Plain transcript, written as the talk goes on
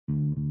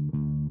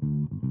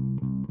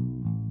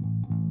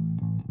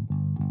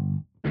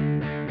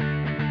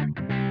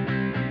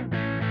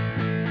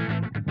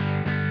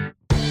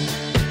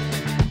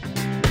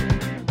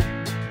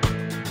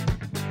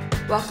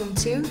Welcome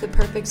to The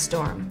Perfect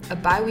Storm, a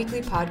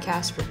bi-weekly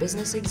podcast for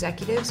business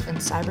executives and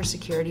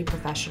cybersecurity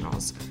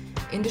professionals.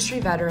 Industry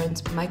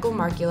veterans Michael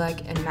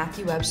Markulek and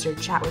Matthew Webster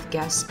chat with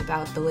guests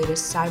about the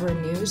latest cyber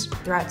news,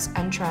 threats,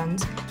 and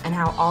trends, and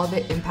how all of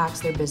it impacts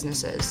their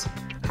businesses.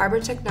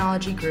 Harbor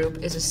Technology Group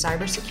is a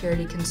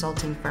cybersecurity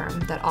consulting firm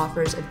that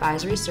offers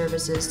advisory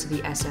services to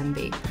the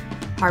SMB.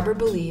 Harbor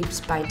believes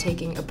by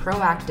taking a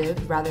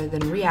proactive rather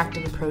than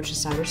reactive approach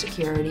to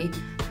cybersecurity,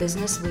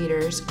 business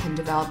leaders can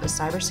develop a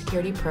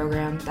cybersecurity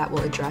program that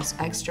will address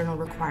external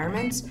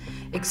requirements,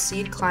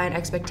 exceed client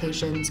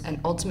expectations,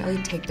 and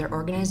ultimately take their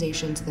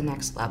organization to the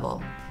next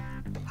level.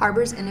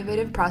 Harbor's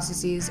innovative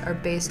processes are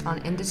based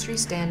on industry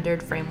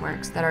standard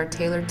frameworks that are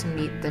tailored to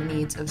meet the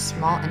needs of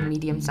small and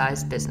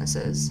medium-sized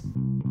businesses.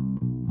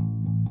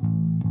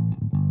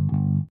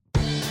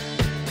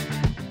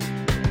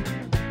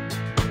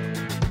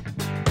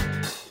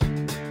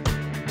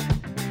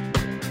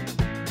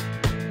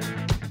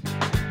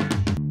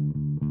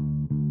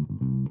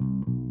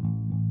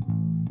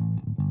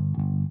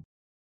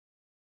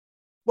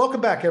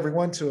 Welcome back,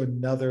 everyone, to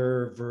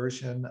another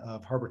version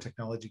of Harbor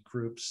Technology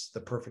Group's The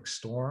Perfect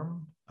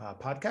Storm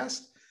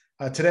podcast.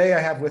 Today I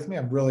have with me,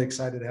 I'm really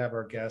excited to have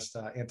our guest,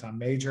 Anton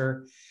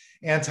Major.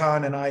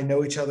 Anton and I have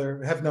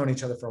known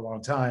each other for a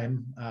long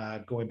time,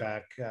 going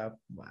back,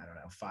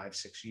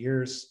 5-6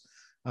 years.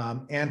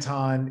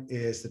 Anton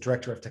is the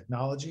Director of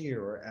Technology,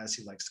 or as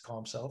he likes to call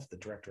himself, the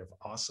Director of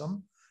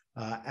Awesome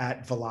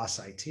at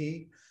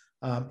VelocIT.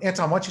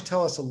 Anton, why don't you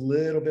tell us a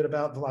little bit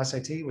about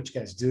VelocIT, what you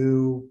guys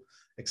do,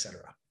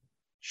 etc.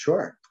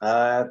 Sure.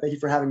 Thank you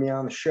for having me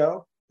on the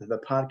show, the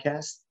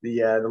podcast,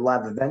 the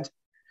live event.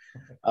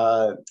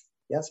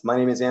 Yes, my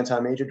name is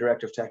Anton Major,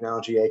 Director of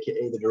Technology,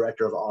 aka the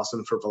Director of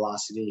Awesome for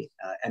VelocIT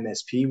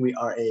MSP. We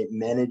are a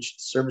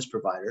managed service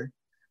provider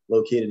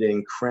located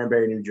in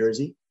Cranberry, New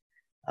Jersey.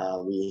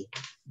 We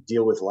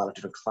deal with a lot of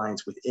different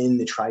clients within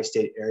the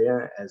tri-state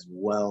area as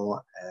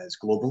well as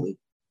globally.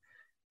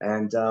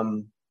 And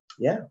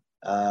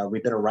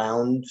we've been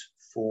around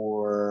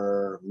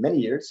for many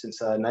years,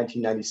 since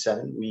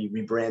 1997. We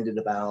rebranded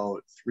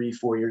about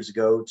 3-4 years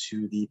ago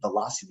to the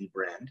VelocIT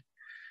brand.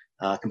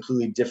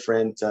 Completely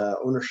different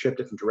ownership,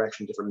 different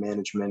direction, different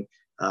management,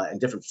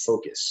 and different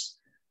focus.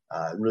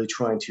 Really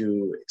trying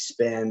to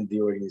expand the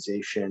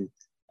organization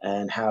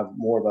and have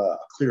more of a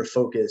clear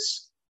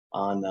focus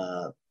on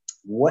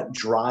what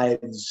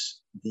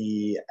drives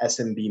the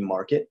SMB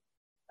market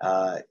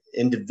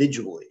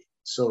individually.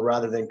 So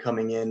rather than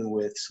coming in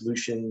with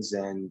solutions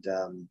and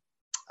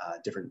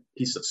different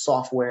pieces of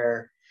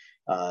software,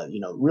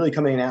 really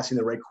coming and asking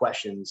the right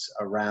questions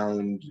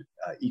around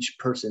each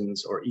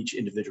person's or each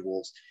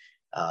individual's,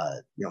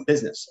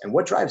 business and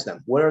what drives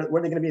them. Where are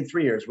they going to be in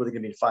 3 years? Where are they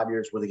going to be in 5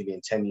 years? Where are they going to be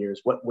in 10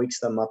 years? What wakes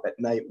them up at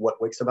night?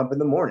 What wakes them up in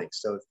the morning?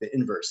 So it's the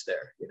inverse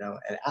there,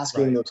 and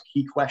asking those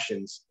key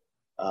questions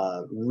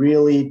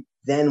really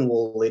then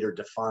will later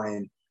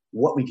define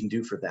what we can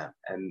do for them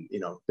and,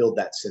 build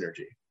that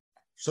synergy.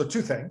 So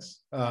two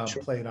things,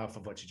 Sure. Playing off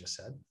of what you just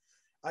said.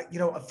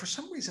 For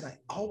some reason, I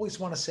always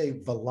want to say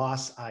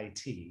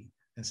VelocIT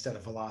instead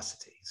of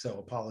VelocIT. So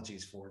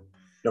apologies for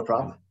No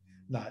problem.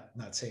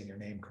 Not saying your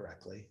name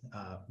correctly.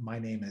 My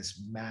name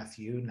is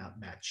Matthew, not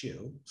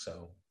Matthew.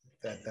 So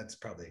that's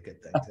probably a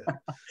good thing too.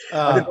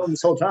 I've been on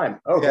this whole time.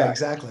 Okay. Yeah,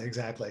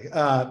 exactly.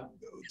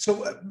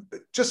 So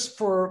just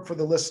for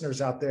the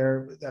listeners out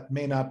there that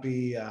may not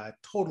be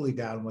totally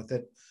down with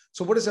it.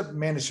 So what does a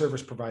managed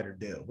service provider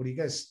do? What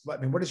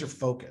is your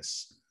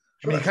focus?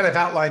 Sure. You kind of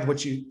outlined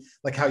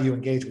how you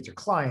engage with your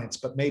clients,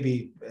 but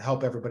maybe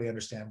help everybody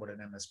understand what an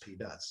MSP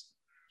does.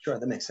 Sure,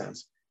 that makes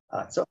sense.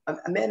 So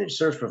a managed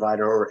service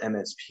provider, or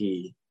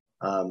MSP,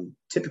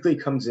 typically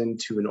comes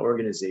into an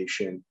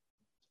organization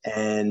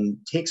and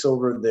takes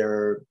over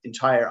their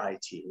entire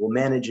IT. Will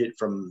manage it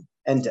from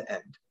end to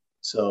end.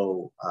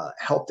 So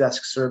help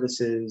desk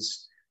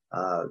services,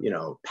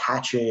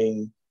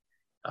 patching,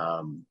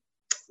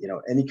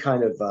 any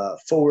kind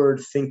of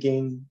forward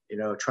thinking,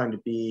 trying to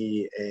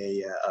be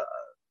a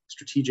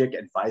strategic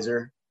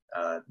advisor,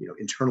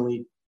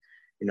 internally,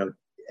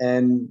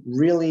 and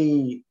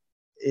really,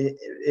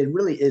 it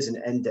really is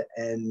an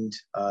end-to-end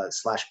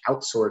 /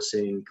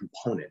 outsourcing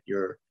component.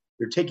 You're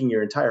taking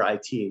your entire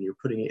IT and you're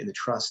putting it in the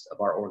trust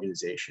of our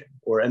organization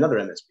or another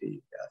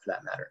MSP for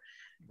that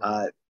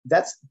matter.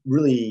 That's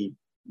really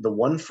the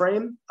one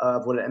frame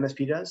of what an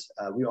MSP does.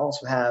 We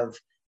also have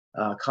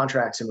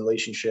contracts and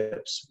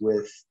relationships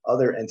with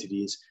other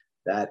entities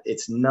that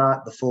it's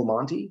not the full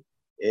Monty,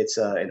 it's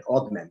an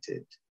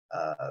augmented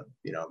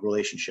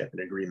relationship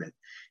and agreement.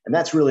 And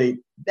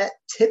that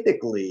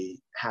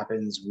typically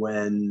happens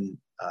when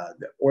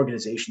the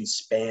organizations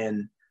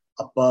span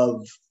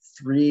above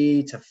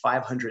 300 to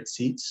 500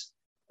 seats.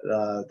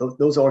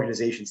 Those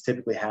organizations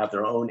typically have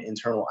their own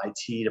internal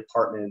IT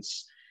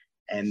departments,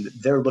 and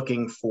they're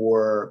looking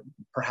for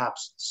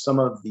perhaps some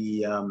of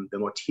the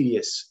more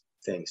tedious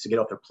things to get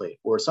off their plate,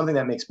 or something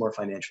that makes more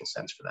financial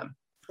sense for them.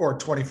 Or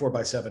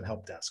 24/7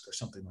 help desk or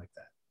something like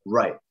that.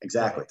 Right,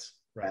 exactly.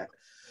 Right.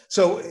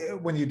 So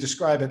when you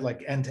describe it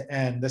like end to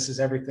end, this is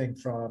everything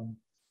from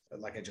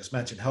like I just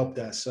mentioned, help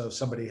desk. So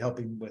somebody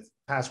helping with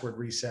password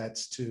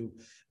resets to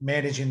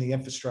managing the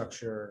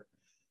infrastructure.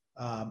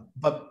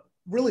 But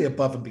really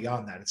above and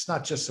beyond that, it's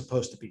not just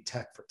supposed to be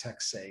tech for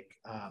tech's sake.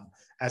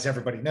 As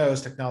everybody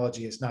knows,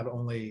 technology is not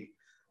only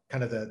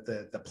kind of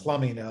the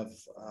plumbing of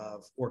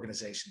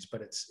organizations,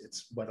 but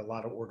it's what a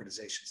lot of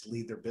organizations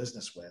lead their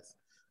business with.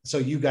 So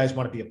you guys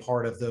want to be a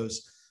part of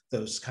those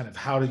kind of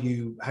how do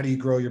you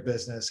grow your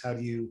business? How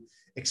do you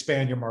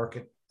expand your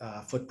market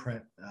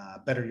footprint,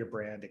 better your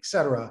brand, et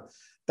cetera?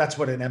 That's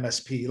what an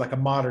MSP, like a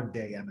modern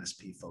day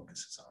MSP,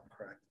 focuses on,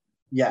 correct?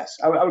 Yes,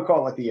 I would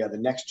call it like the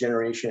next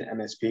generation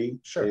MSP.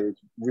 Sure. Is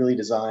really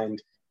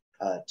designed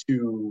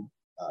to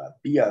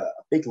be a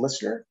big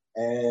listener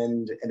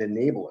and an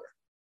enabler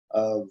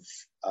of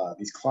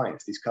these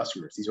clients, these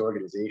customers, these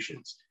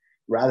organizations,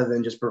 rather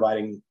than just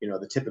providing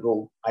the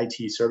typical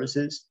IT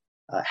services.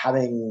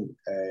 Having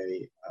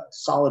a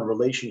solid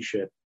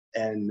relationship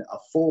and a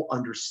full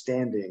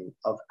understanding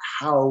of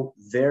how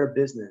their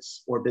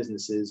business or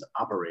businesses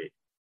operate,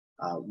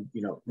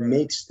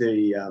 makes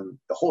the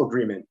whole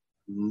agreement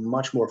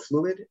much more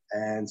fluid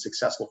and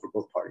successful for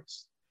both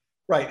parties.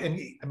 Right, and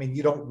I mean,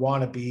 you don't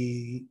want to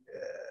be.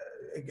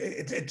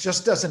 It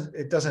just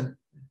doesn't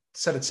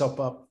set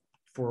itself up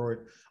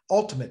for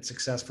ultimate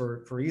success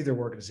for either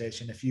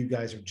organization if you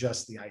guys are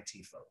just the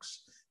IT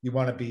folks. You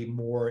want to be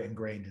more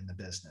ingrained in the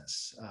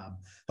business,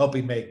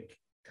 helping make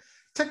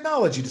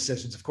technology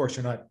decisions. Of course,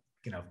 you're not,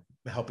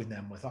 helping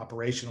them with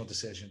operational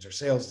decisions or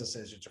sales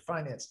decisions or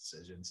finance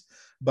decisions,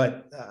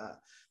 but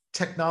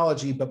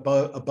technology, but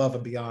above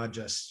and beyond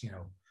just,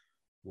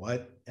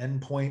 what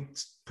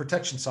endpoint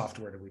protection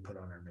software do we put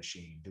on our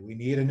machine? Do we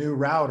need a new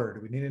router?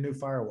 Do we need a new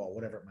firewall?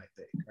 Whatever it might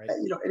be, right?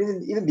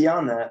 Even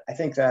beyond that, I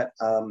think that,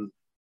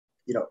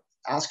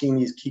 asking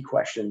these key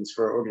questions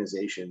for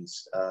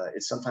organizations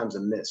is sometimes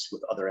a miss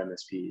with other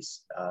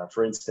MSPs.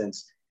 For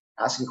instance,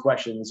 asking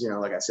questions,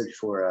 like I said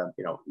before,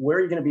 where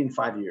are you going to be in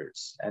 5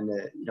 years? And,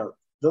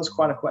 those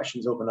kind of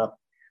questions open up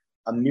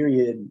a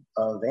myriad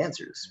of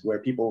answers where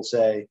people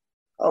say,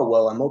 oh,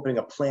 well, I'm opening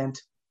a plant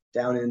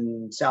down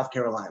in South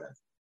Carolina.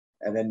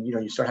 And then,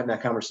 you start having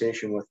that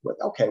conversation with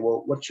okay,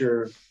 well, what's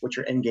your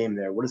end game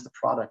there? What is the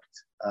product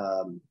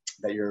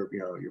that you're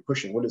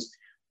pushing? What is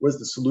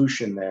the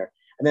solution there?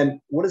 And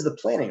then what is the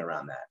planning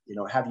around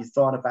that? Have you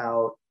thought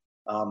about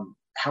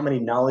how many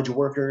knowledge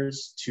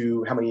workers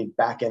to how many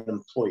back-end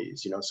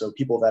employees? So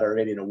people that are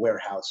maybe in a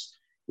warehouse,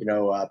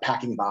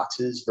 packing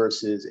boxes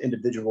versus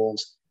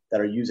individuals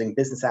that are using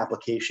business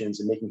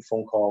applications and making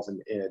phone calls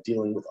and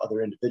dealing with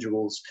other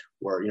individuals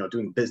or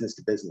doing business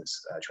to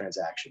business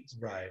transactions.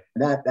 Right.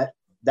 And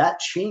that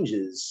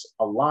changes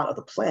a lot of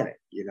the planning.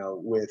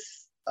 With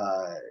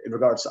in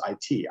regards to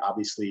IT,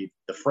 obviously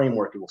the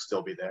framework will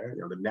still be there.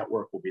 The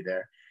network will be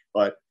there,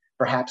 but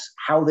perhaps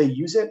how they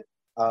use it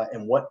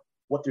and what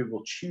they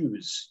will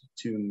choose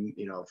to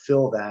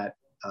fill that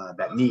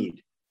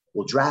need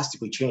will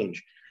drastically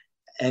change.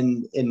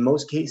 And in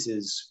most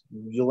cases,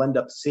 you'll end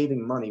up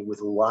saving money with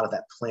a lot of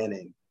that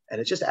planning. And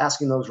it's just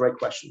asking those right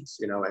questions,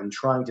 and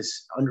trying to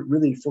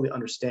really fully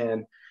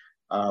understand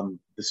the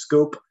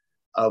scope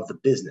of the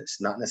business,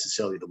 not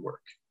necessarily the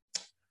work.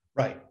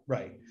 Right.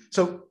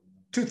 So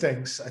 2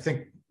 things, I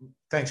think,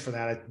 thanks for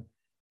that.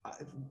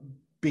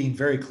 Being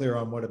very clear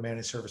on what a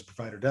managed service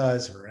provider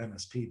does or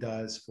MSP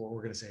does for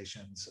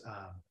organizations.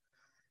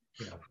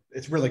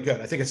 It's really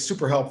good. I think it's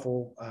super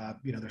helpful.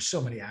 There's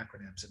so many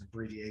acronyms and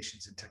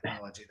abbreviations in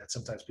technology that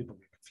sometimes people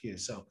get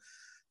confused. So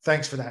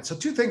thanks for that. So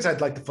 2 things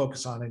I'd like to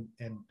focus on,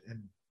 and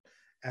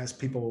as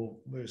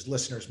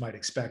listeners might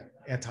expect,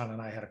 Anton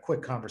and I had a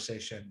quick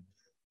conversation,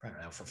 I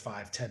don't know, for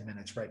 5-10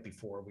 minutes right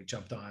before we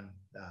jumped on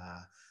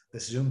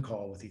this Zoom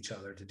call with each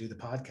other to do the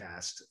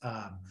podcast.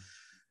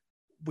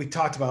 We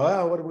talked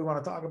about, what do we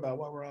want to talk about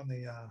while we're on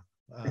the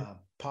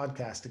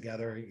podcast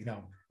together?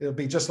 It'll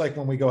be just like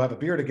when we go have a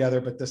beer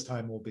together, but this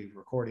time we'll be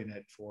recording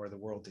it for the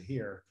world to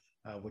hear,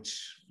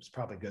 which is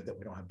probably good that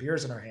we don't have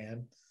beers in our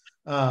hand.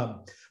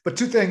 But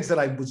 2 things that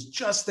I was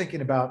just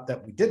thinking about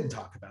that we didn't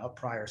talk about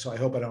prior, so I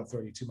hope I don't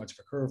throw you too much of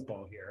a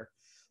curveball here.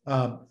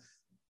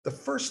 The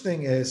first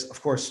thing is,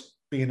 of course,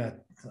 being a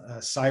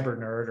cyber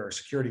nerd or a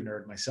security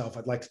nerd myself,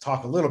 I'd like to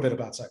talk a little bit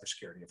about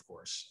cybersecurity, of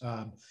course.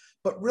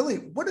 But really,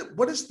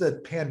 what is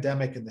the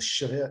pandemic and the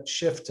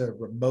shift to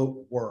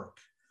remote work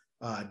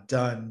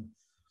done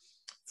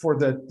for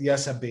the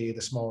SMB,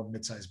 the small and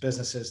mid-sized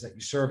businesses that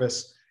you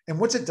service, and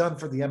what's it done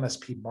for the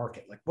MSP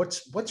market? Like,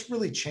 what's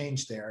really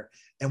changed there,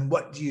 and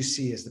what do you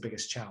see as the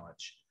biggest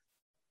challenge?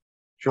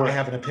 Sure. I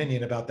have an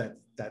opinion about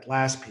that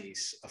last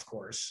piece, of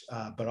course,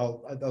 but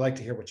I'd like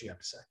to hear what you have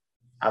to say.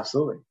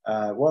 Absolutely.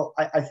 Well,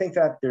 I think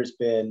that there's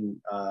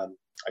been a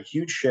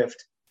huge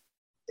shift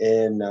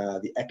in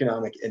the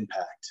economic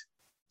impact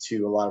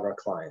to a lot of our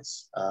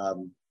clients.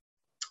 Well,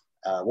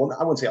 I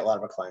wouldn't say a lot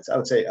of our clients. I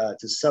would say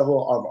to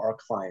several of our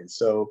clients.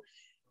 So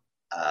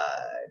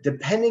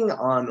depending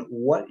on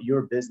what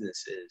your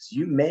business is,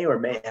 you may or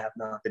may have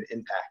not been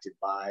impacted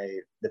by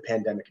the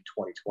pandemic in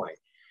 2020.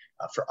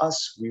 For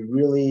us, we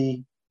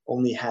really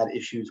only had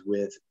issues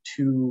with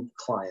 2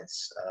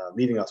 clients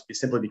leaving us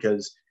simply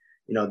because,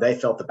 they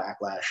felt the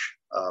backlash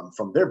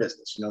from their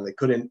business. They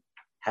couldn't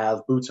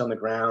have boots on the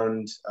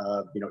ground,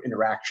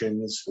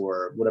 interactions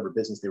for whatever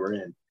business they were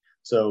in.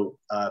 So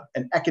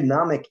an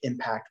economic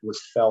impact was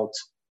felt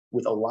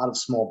with a lot of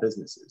small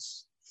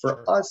businesses.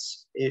 For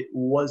us, it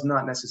was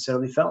not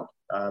necessarily felt.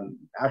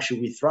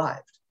 Actually, we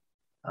thrived.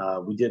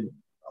 We did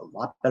a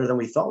lot better than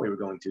we thought we were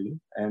going to.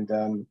 And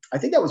I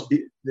think that was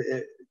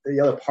the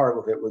other part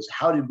of it was,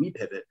 how did we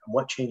pivot? And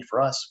what changed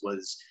for us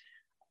was,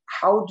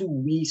 how do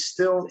we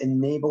still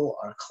enable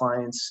our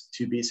clients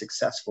to be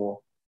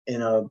successful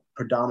in a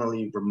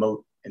predominantly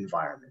remote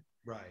environment?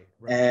 Right.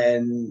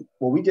 And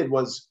what we did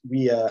was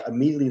we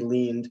immediately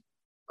leaned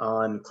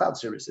on cloud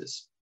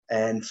services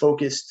and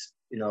focused,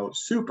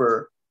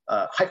 super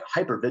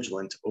hyper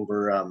vigilant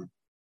over,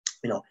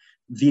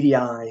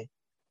 VDI,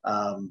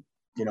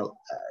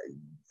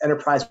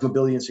 enterprise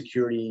mobility and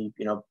security,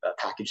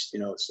 packaged,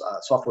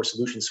 software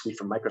solution suite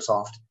from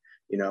Microsoft,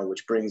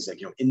 which brings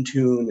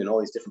Intune and all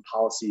these different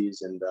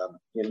policies. And,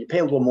 you pay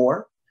a little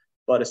more,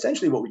 but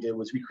essentially what we did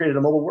was we created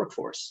a mobile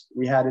workforce.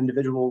 We had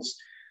individuals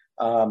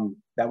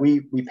that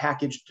we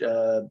packaged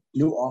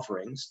new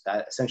offerings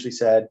that essentially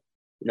said,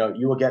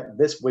 you will get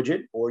this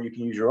widget, or you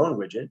can use your own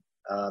widget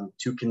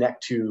to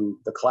connect to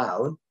the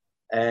cloud.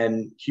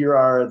 And here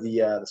are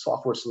the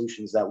software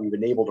solutions that we've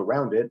enabled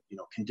around it.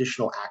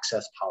 Conditional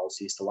access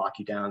policies to lock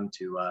you down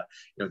to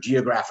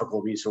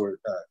geographical resource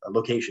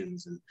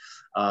locations, and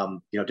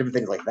different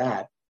things like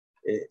that.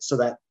 So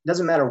that it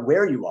doesn't matter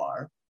where you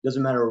are,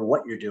 doesn't matter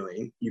what you're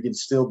doing, you can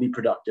still be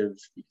productive,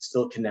 you can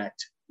still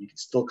connect, you can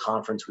still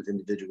conference with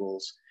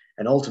individuals,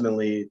 and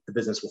ultimately the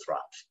business will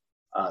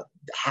thrive.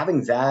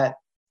 Having that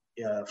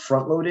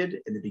front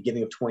loaded in the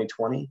beginning of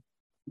 2020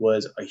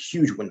 was a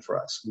huge win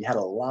for us. We had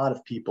a lot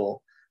of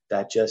people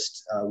that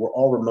just were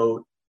all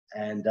remote,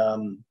 and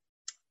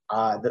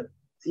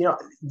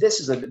this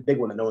is a big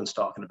one that no one's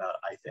talking about.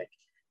 I think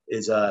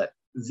is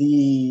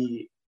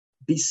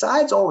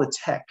besides all the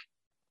tech,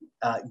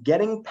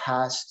 getting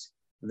past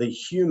the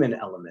human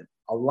element.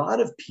 A lot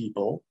of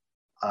people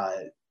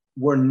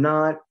were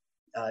not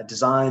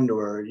designed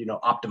or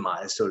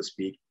optimized, so to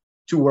speak,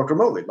 to work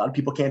remotely. A lot of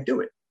people can't do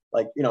it.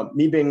 Like,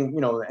 me being,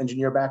 an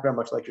engineer background,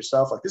 much like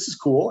yourself, like, this is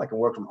cool. I can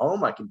work from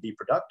home. I can be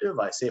productive.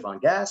 I save on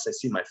gas. I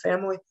see my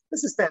family.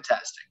 This is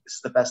fantastic. This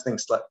is the best thing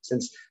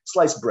since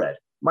sliced bread,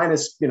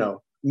 minus,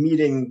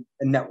 meeting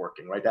and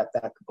networking, right? That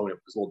component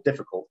was a little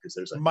difficult because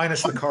there's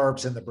minus the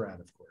carbs and the bread,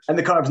 of course. And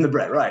the carbs and the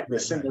bread, right? We're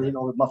simply,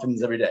 with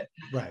muffins every day.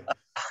 Right.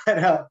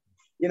 And,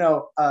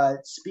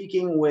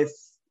 speaking with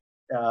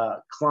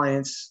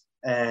clients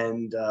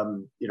and,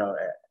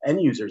 end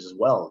users as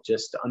well,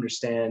 just to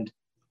understand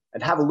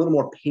and have a little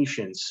more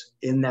patience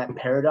in that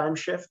paradigm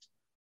shift,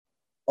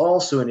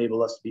 also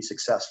enable us to be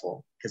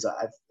successful. Because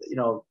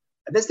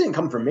this didn't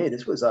come from me.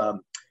 This was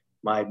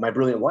my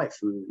brilliant wife,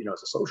 who is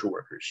a social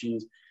worker. She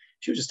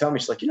was just telling me,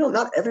 she's like,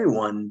 not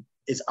everyone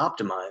is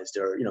optimized,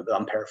 or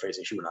I'm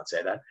paraphrasing. She would not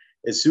say that,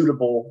 is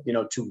suitable,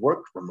 to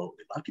work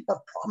remotely. A lot of people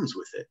have problems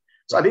with it.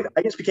 So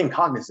I just became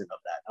cognizant of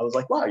that. I was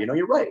like, wow,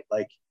 you're right.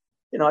 Like,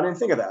 I didn't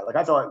think of that. Like,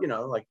 I thought,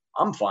 like,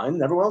 I'm fine.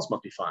 Everyone else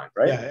must be fine,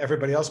 right? Yeah,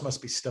 everybody else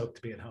must be stoked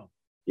to be at home.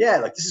 Yeah,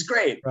 like, this is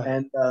great. Right.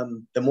 And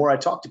the more I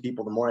talked to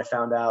people, the more I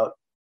found out,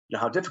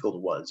 how difficult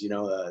it was.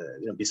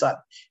 Besides,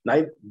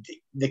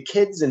 the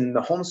kids and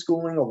the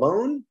homeschooling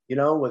alone,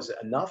 was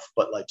enough.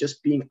 But like,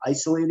 just being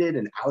isolated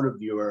and out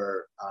of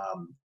your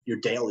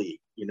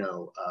daily,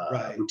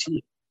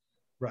 routine,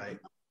 right,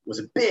 was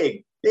a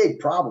big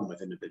problem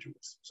with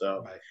individuals.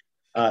 So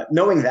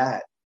knowing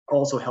that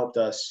also helped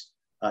us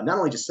not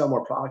only just sell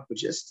more product, but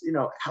just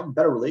have a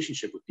better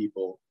relationship with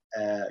people.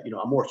 A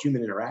more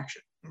human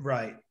interaction.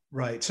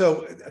 Right.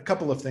 So a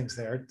couple of things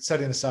there,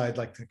 setting aside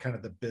like the kind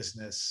of the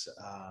business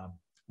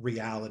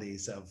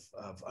realities of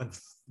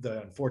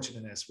the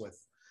unfortunateness with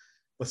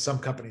some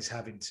companies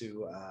having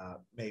to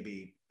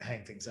maybe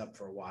hang things up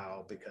for a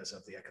while because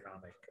of the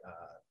economic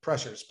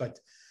pressures. But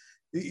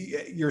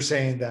you're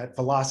saying that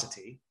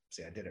VelocIT,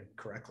 see, I did it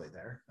correctly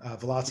there.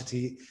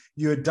 VelocIT,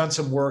 you had done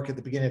some work at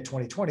the beginning of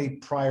 2020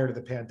 prior to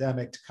the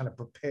pandemic to kind of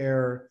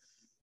prepare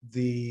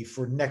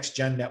for next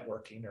gen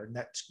networking, or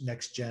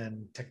next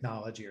gen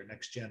technology, or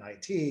next gen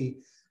IT,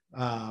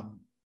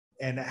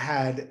 and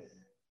had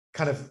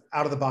kind of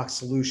out of the box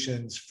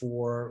solutions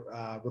for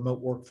remote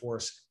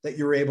workforce that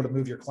you were able to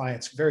move your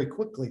clients very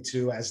quickly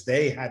to, as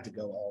they had to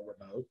go all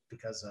remote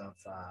because of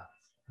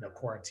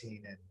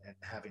quarantine and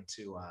having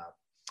to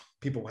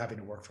people having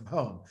to work from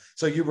home.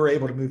 So you were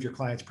able to move your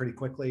clients pretty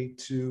quickly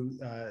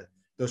to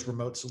those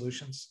remote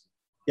solutions.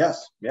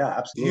 Yes. Yeah,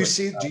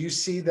 absolutely. Do you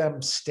see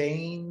them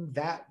staying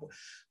that?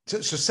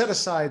 So set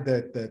aside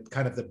the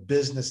kind of the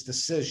business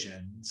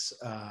decisions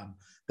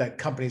that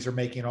companies are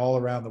making all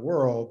around the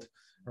world,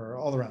 or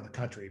all around the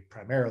country,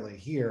 primarily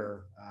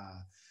here.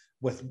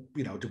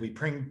 Do we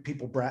bring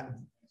people back?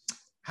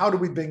 How do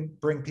we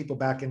bring people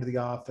back into the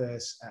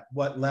office? At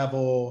what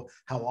level?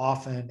 How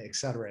often? Et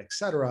cetera, et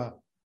cetera.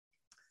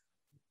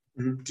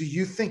 Do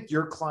you think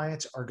your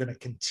clients are going to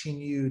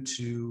continue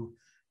to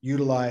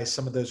utilize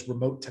some of those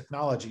remote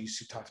technologies?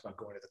 You talked about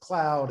going to the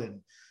cloud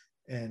and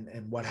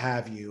what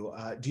have you.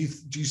 Do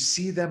you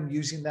see them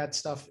using that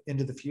stuff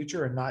into the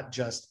future and not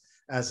just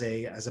as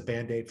a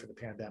Band-Aid for the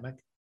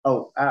pandemic?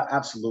 Oh,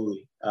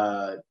 absolutely.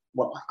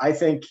 Well, I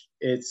think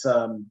it's,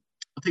 I'll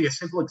take a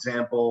simple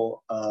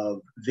example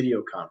of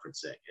video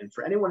conferencing. And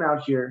for anyone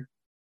out here,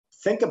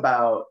 think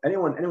about,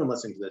 anyone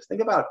listening to this,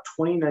 think about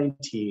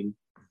 2019,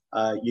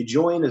 you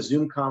join a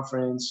Zoom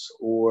conference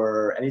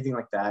or anything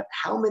like that.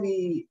 How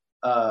many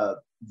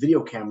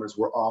video cameras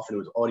were off and it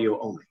was audio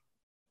only?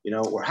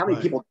 Or how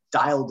many people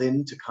dialed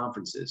into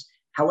conferences?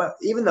 However,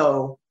 even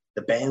though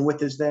the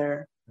bandwidth is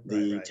there,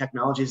 the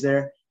technology is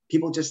there,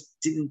 people just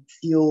didn't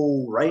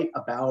feel right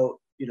about,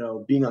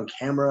 being on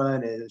camera,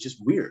 and it was just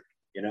weird.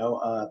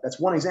 That's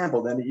one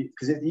example. Then,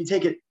 because if you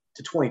take it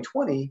to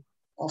 2020,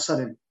 all of a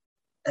sudden,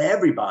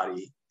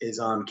 everybody is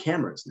on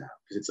cameras now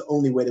because it's the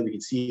only way that we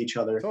can see each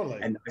other. Totally.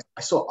 And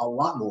I saw a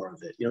lot more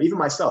of it. Even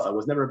myself, I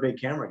was never a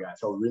big camera guy. I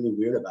felt really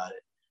weird about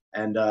it.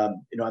 And,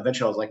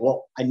 eventually I was like,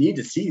 well, I need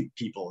to see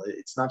people.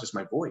 It's not just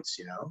my voice,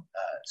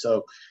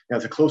 So,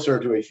 the closer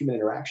to a human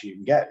interaction you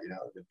can get,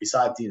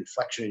 besides the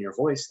inflection in your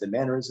voice, the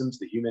mannerisms,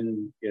 the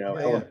human,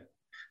 element.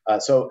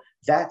 So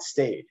that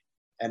stayed.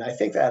 And I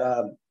think that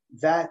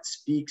that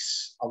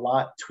speaks a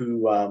lot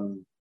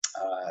to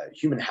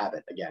human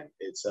habit. Again,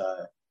 it's,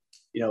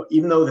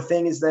 even though the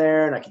thing is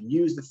there and I can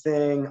use the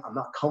thing, I'm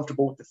not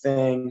comfortable with the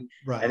thing.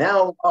 Right. And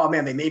now, oh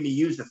man, they made me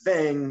use the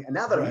thing. And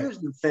now that I'm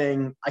using the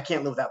thing, I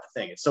can't live without the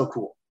thing. It's so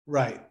cool.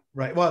 Right.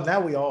 Well, now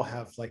we all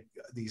have like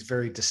these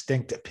very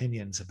distinct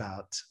opinions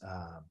about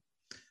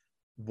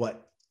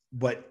what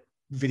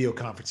video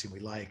conferencing we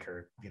like,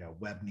 or,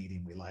 web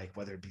meeting we like,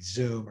 whether it be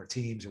Zoom or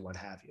Teams or what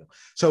have you.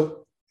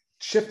 So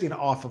shifting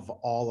off of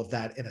all of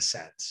that in a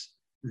sense,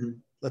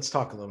 let's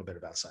talk a little bit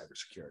about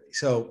cybersecurity.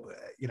 So,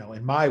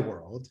 in my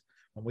world,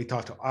 when we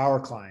talk to our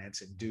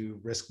clients and do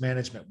risk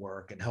management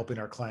work and helping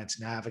our clients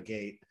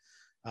navigate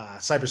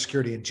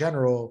cybersecurity in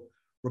general,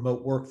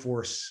 remote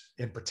workforce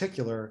in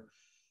particular,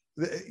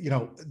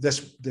 this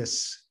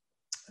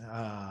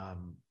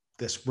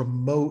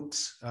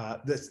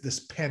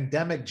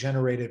pandemic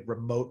generated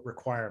remote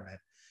requirement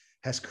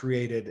has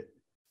created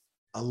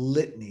a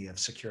litany of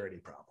security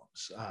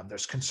problems.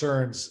 There's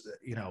concerns,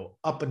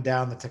 up and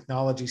down the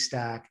technology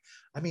stack.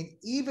 I mean,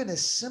 even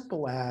as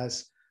simple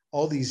as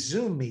all these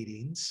Zoom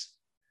meetings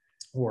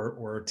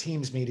or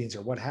Teams meetings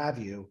or what have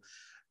you,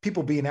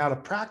 people being out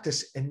of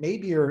practice and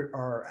maybe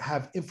are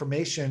have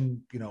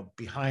information,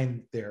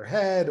 behind their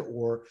head,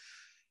 or,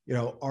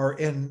 are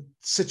in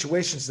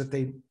situations that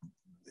they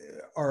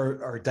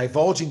are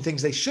divulging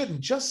things they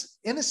shouldn't just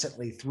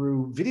innocently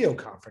through video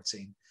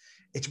conferencing.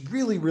 It's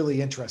really,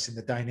 really interesting,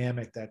 the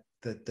dynamic that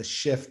the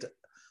shift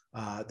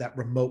that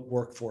remote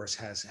workforce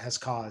has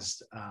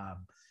caused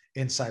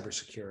in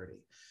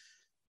cybersecurity.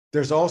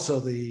 There's also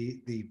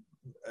the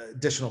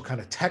additional kind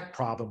of tech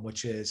problem,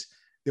 which is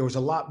there was a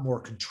lot more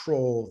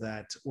control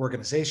that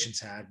organizations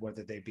had,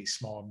 whether they be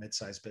small and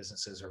mid-sized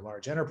businesses or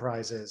large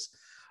enterprises,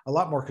 a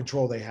lot more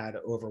control they had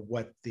over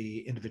what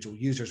the individual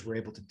users were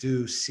able to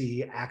do,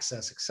 see,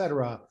 access, et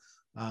cetera,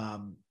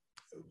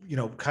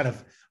 kind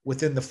of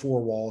within the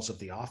four walls of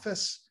the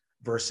office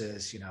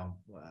versus,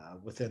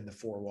 within the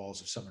four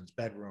walls of someone's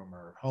bedroom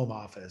or home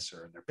office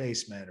or in their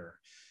basement or,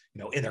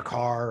 in their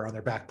car or on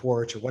their back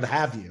porch or what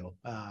have you.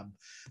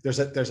 There's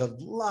a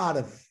lot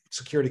of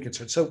security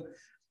concerns. So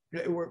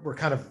we've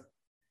got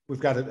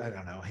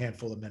a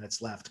handful of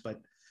minutes left, but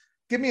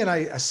give me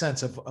a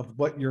sense of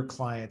what your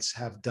clients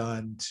have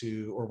done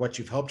or what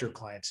you've helped your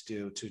clients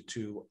do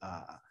to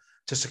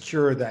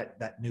secure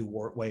that new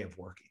way of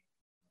working.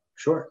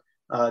 Sure.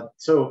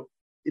 So,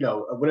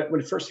 when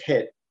it first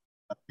hit,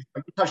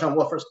 you touched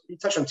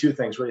on two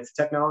things, right? It's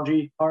the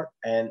technology part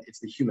and it's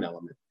the human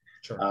element.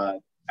 Sure.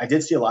 I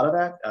did see a lot of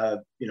that,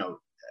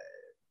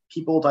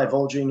 people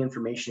divulging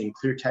information in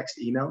clear text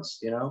emails,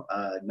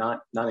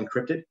 not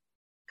encrypted,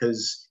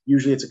 because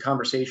usually it's a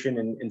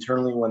conversation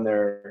internally when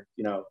they're,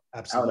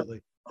 absolutely,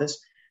 out of this.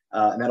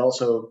 And that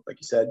also, like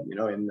you said,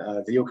 in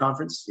video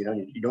conference,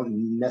 you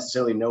don't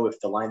necessarily know if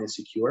the line is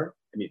secure.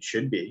 I mean, it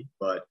should be,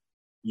 but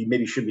you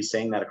maybe should be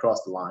saying that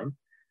across the line.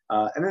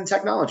 And then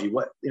technology,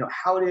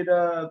 how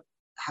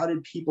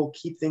did people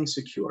keep things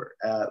secure?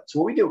 So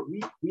what we do,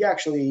 we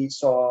actually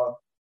saw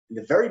in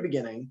the very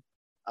beginning,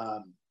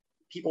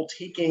 people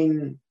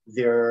taking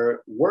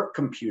their work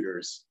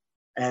computers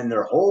and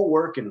their whole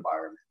work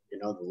environment,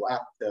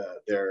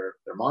 their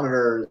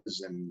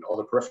monitors and all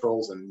the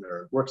peripherals and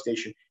their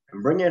workstation,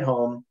 and bringing it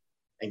home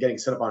and getting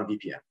set up on a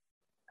VPN.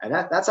 And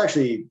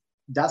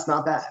that's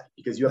not bad,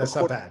 because you have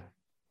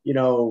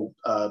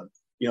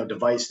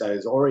device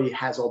that already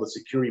has all the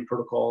security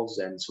protocols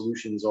and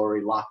solutions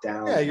already locked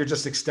down. Yeah, you're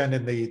just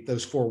extending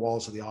those four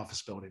walls of the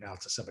office building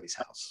out to somebody's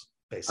house,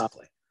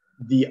 basically.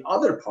 The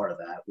other part of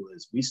that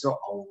was we saw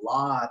a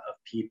lot of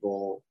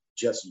people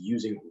just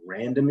using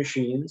random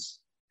machines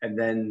and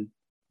then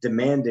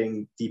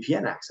demanding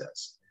VPN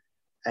access.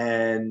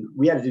 And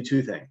we had to do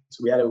two things.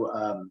 We had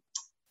to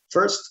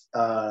first,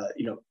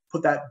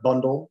 put that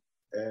bundle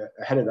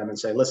ahead of them and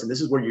say, listen,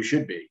 this is where you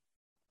should be,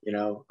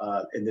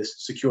 in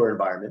this secure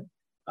environment.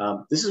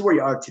 This is where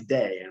you are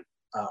today. And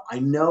I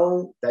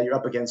know that you're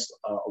up against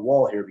a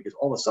wall here because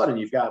all of a sudden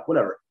you've got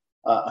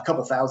a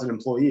couple thousand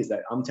employees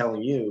that I'm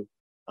telling you,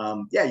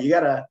 you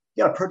gotta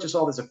purchase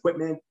all this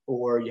equipment,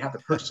 or you have to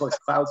purchase all these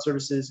cloud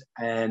services,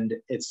 and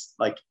it's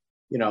like,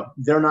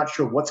 they're not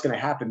sure what's going to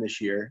happen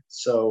this year.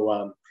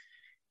 So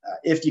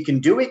if you can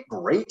do it,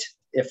 great.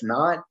 If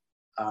not,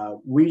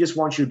 we just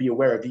want you to be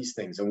aware of these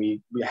things. And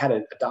we had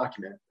a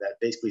document that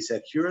basically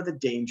said, here are the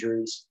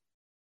dangers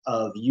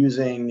of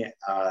using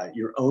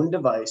your own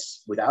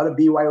device without a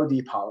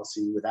BYOD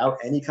policy, without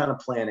any kind of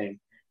planning,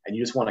 and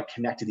you just want to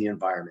connect to the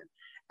environment.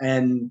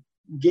 And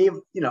gave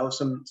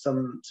some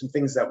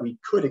things that we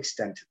could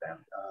extend to them.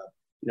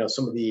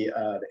 Some of the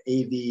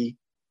AV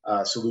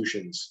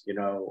solutions,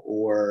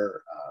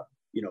 or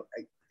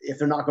if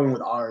they're not going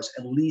with ours,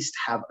 at least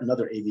have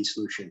another AV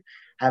solution.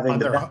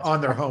 Having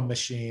on their home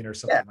machine or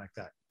something like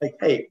that. Like,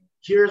 hey,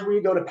 here's where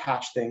you go to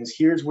patch things.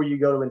 Here's where you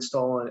go to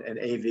install an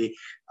AV.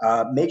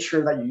 Make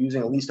sure that you're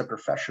using at least a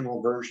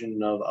professional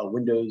version of a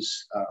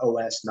Windows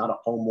OS, not a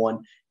home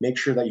one. Make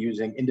sure that you're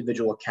using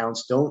individual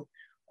accounts. Don't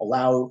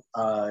allow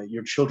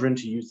your children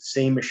to use the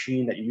same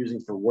machine that you're using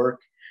for work.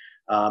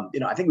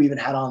 I think we even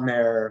had on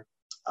there,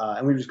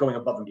 and we were just going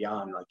above and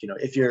beyond. Like,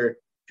 if you're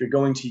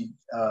going to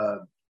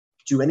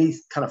do any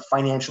kind of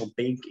financial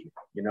banking,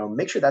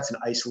 make sure that's an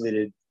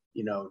isolated,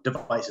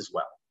 device as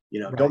well.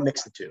 Right. Don't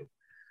mix the two,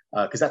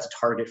 because that's a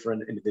target for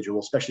an individual,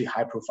 especially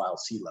high-profile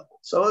C-level.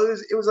 So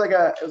it was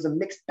a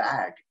mixed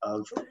bag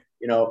of,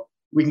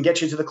 we can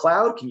get you to the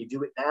cloud. Can you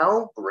do it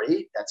now?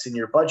 Great, that's in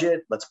your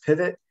budget. Let's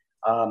pivot.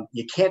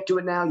 You can't do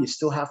it now. You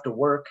still have to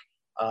work.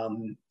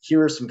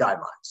 Here are some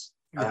guidelines.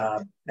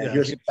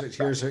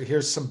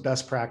 Here's some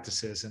best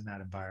practices in that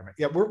environment.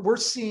 Yeah, we're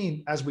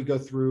seeing as we go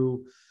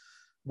through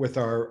with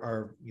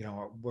our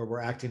where we're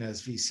acting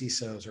as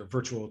VCSOs or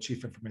virtual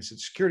chief information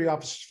security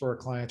officers for our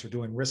clients, or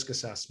doing risk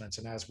assessments,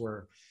 and as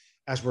we're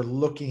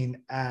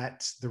looking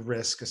at the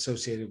risk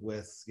associated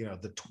with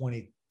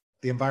the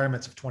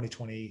environments of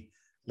 2020,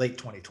 late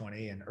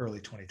 2020 and early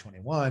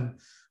 2021.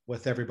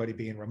 With everybody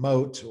being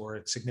remote, or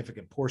a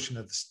significant portion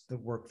of the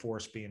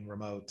workforce being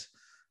remote,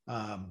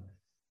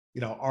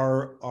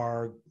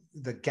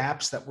 the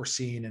gaps that we're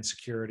seeing in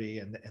security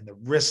and the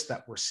risks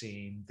that we're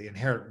seeing, the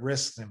inherent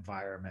risks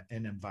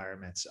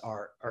environments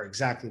are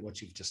exactly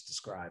what you've just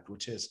described,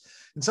 which is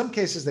in some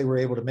cases they were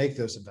able to make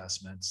those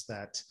investments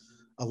that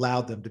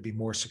allowed them to be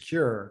more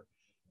secure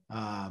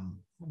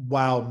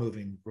while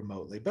moving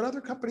remotely. But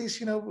other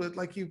companies,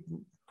 like you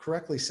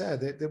correctly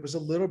said, there was a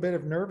little bit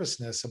of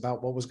nervousness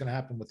about what was going to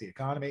happen with the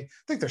economy. I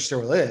think there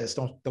still is.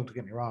 Don't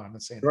get me wrong. I'm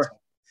not saying It's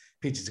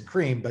peaches and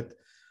cream, but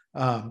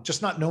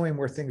just not knowing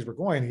where things were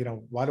going.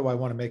 Why do I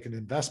want to make an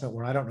investment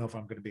when I don't know if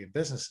I'm going to be in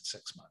business in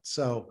 6 months?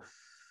 So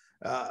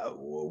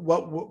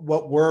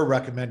what we're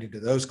recommending to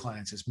those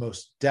clients is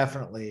most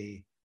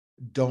definitely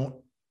don't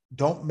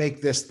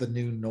make this the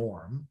new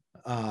norm.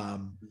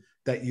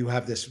 That you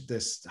have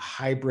this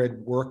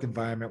hybrid work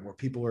environment where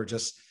people are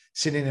just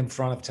sitting in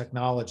front of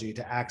technology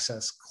to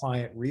access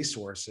client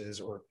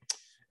resources, or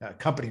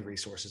company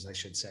resources, I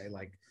should say,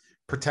 like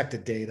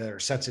protected data or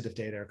sensitive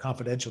data or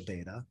confidential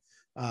data,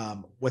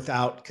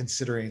 without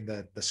considering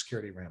the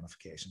security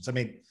ramifications. I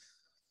mean,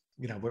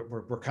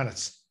 we're kind of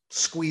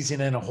squeezing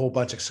in a whole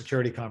bunch of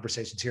security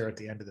conversations here at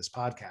the end of this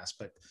podcast,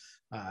 but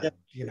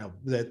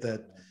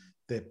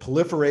the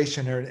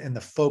proliferation and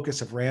the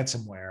focus of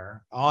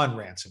ransomware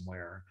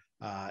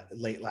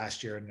late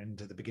last year and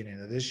into the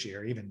beginning of this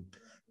year, even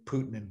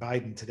Putin and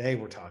Biden today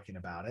were talking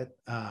about it.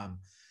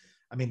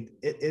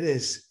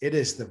 It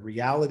is the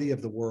reality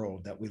of the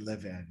world that we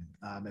live in.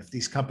 If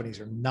these companies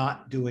are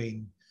not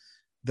doing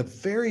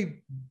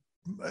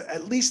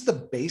at least the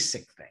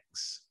basic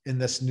things in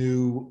this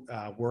new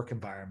work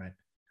environment,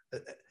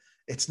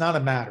 it's not a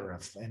matter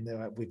of, and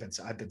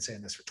I've been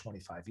saying this for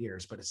 25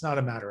 years, but it's not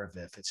a matter of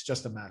if, it's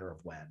just a matter of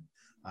when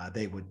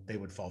they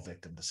would fall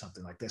victim to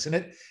something like this. And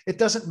it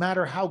doesn't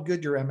matter how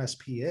good your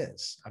MSP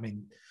is. I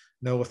mean,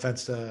 no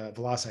offense to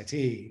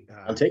VelocIT,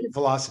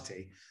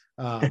 VelocIT.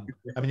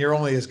 You're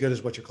only as good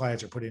as what your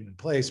clients are putting in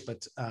place,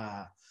 but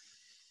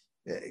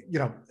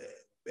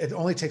it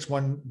only takes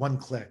one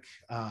click,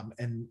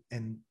 and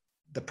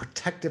the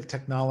protective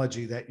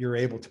technology that you're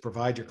able to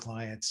provide your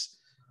clients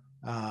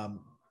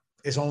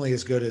is only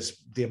as good as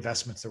the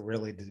investments they're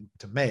willing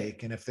to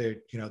make. And if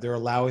they're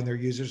allowing their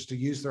users to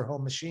use their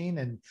home machine,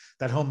 and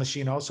that home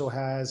machine also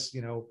has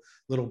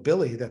little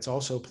Billy that's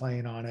also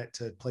playing on it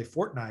to play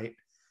Fortnite,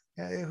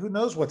 who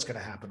knows what's going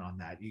to happen on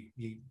that?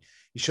 You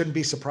shouldn't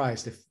be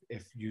surprised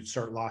if you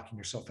start locking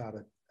yourself out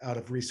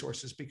of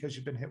resources because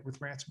you've been hit with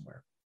ransomware.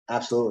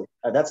 Absolutely,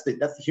 that's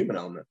the human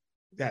element.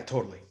 Yeah,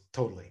 totally.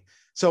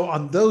 So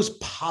on those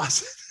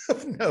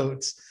positive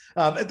notes,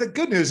 the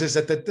good news is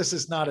that this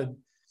is not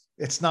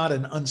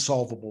an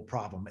unsolvable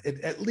problem.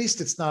 At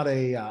least it's not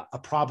a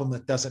problem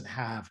that doesn't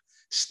have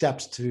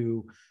steps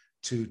to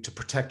to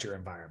protect your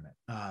environment.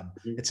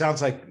 It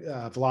sounds like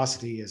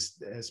VelocIT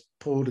has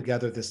pulled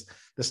together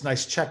this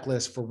nice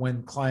checklist for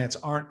when clients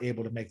aren't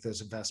able to make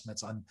those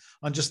investments on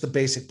just the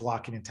basic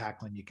blocking and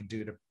tackling you can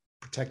do to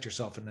protect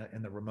yourself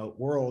in the remote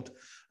world.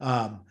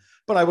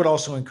 But I would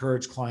also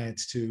encourage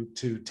clients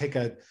to take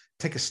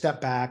a step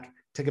back,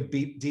 take a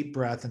deep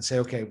breath, and say,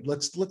 okay,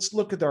 let's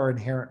look at our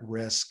inherent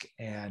risk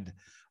and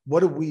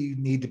what do we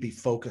need to be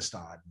focused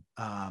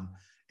on.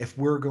 If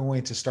we're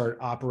going to start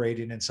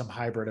operating in some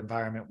hybrid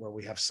environment where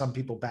we have some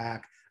people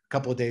back a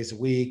couple of days a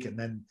week, and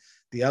then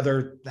the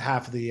other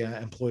half of the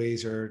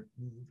employees are,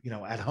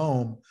 at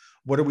home,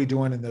 what are we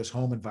doing in those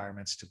home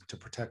environments to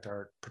protect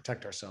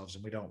ourselves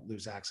and we don't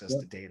lose access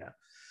to data?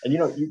 And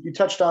you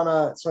touched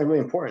on something really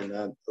important.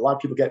 A lot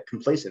of people get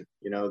complacent.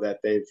 That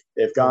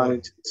they've gone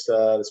into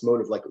this mode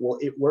of like, well,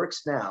 it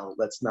works now.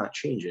 Let's not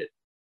change it.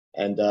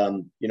 And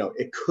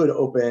it could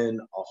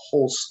open a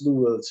whole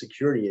slew of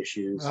security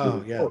issues.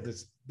 Oh yeah,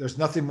 there's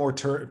nothing more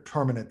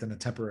permanent than a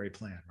temporary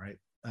plan, right?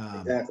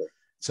 Exactly.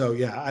 So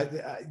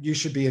yeah, you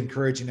should be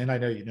encouraging, and I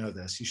know you know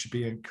this. You should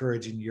be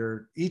encouraging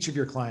each of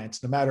your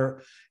clients, no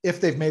matter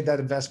if they've made that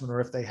investment or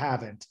if they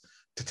haven't,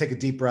 to take a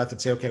deep breath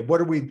and say, okay, what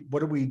are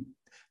we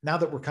now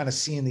that we're kind of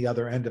seeing the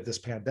other end of this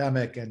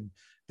pandemic and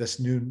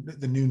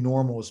the new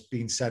normal is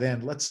being set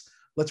in? Let's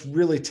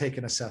really take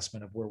an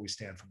assessment of where we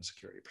stand from a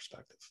security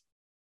perspective.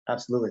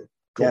 Absolutely.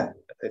 Cool. Yeah.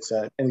 It's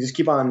and just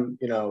keep on,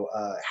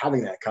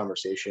 having that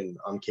conversation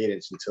on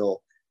cadence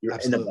until you're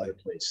in a better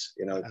place,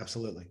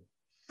 Absolutely.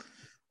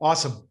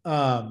 Awesome.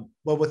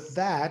 Well, with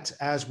that,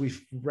 as we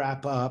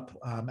wrap up,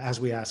 as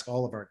we ask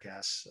all of our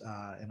guests,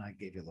 and I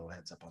gave you a little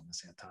heads up on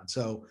this, Anton.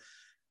 So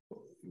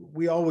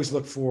we always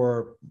look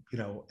for,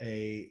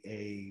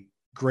 a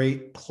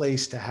great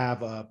place to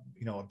have a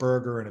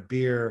burger and a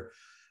beer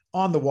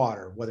on the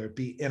water, whether it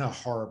be in a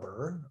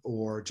harbor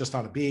or just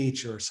on a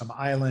beach or some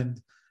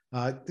island.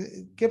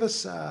 Give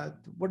us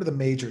what do the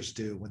majors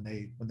do when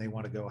they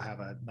want to go have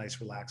a nice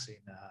relaxing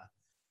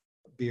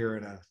beer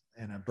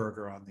and a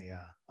burger on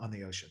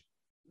the ocean?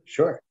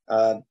 Sure.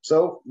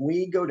 So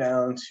we're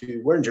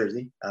in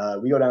Jersey.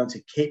 We go down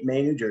to Cape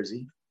May, New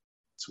Jersey.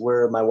 It's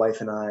where my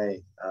wife and I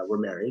were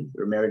married.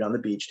 We were married on the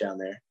beach down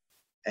there.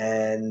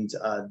 And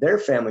their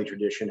family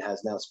tradition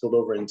has now spilled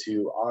over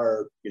into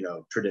our,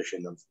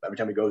 tradition of every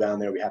time we go down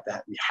there, we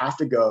have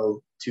to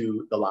go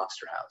to the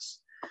Lobster House.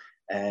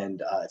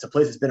 And it's a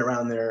place that's been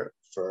around there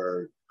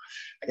for,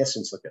 I guess,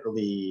 since like the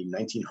early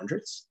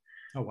 1900s.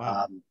 Oh,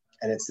 wow.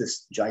 And it's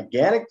this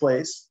gigantic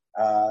place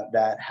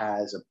that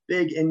has a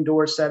big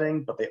indoor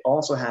setting, but they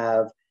also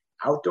have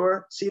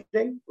outdoor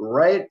seating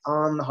right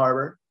on the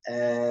harbor.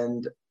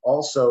 And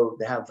also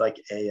they have like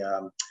a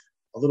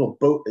little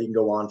boat that you can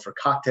go on for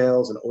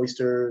cocktails and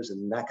oysters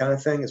and that kind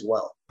of thing as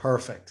well.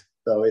 Perfect.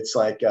 So it's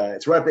like,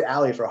 it's right up the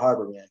alley for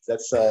harbor, man.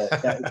 That's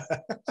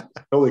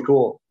totally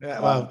cool. Yeah.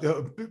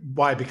 Well,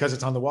 why? Because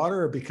it's on the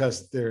water or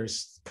because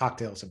there's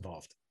cocktails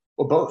involved?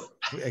 Well, both.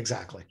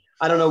 Exactly.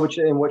 I don't know which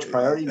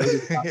priority.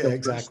 Yeah,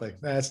 exactly.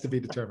 That's to be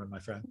determined, my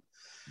friend.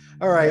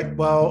 All right.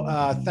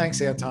 Well, thanks,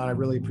 Anton. I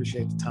really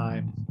appreciate the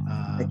time.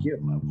 Thank you.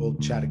 We'll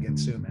chat again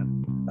soon,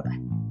 man. Bye-bye.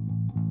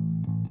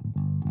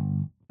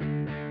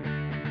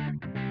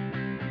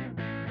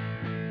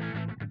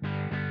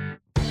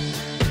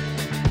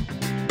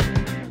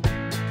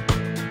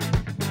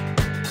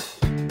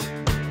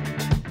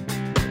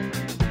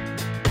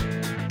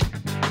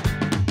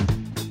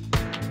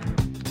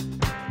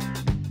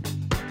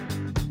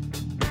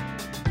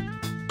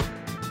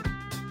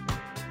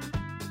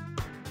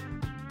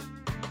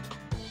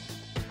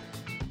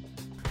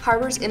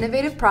 Harbor's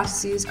innovative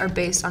processes are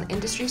based on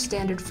industry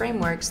standard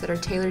frameworks that are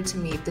tailored to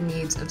meet the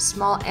needs of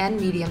small and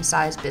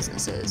medium-sized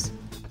businesses.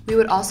 We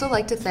would also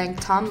like to thank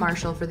Tom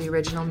Marshall for the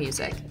original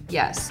music.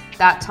 Yes,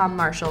 that Tom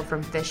Marshall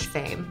from Phish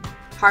fame.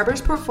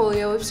 Harbor's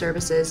portfolio of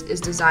services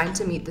is designed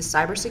to meet the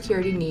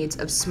cybersecurity needs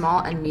of small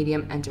and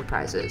medium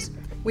enterprises.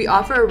 We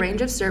offer a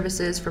range of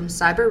services from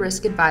cyber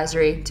risk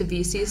advisory to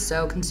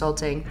VC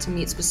consulting to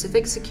meet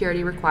specific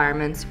security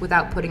requirements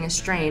without putting a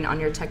strain on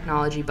your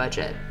technology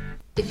budget.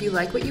 If you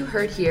like what you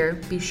heard here,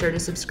 be sure to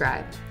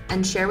subscribe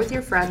and share with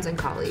your friends and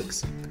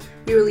colleagues.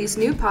 We release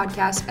new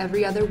podcasts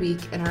every other week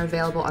and are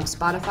available on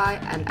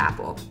Spotify and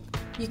Apple.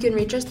 You can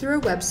reach us through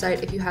our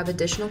website if you have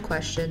additional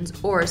questions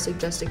or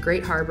suggest a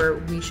great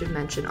harbor we should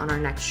mention on our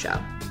next show.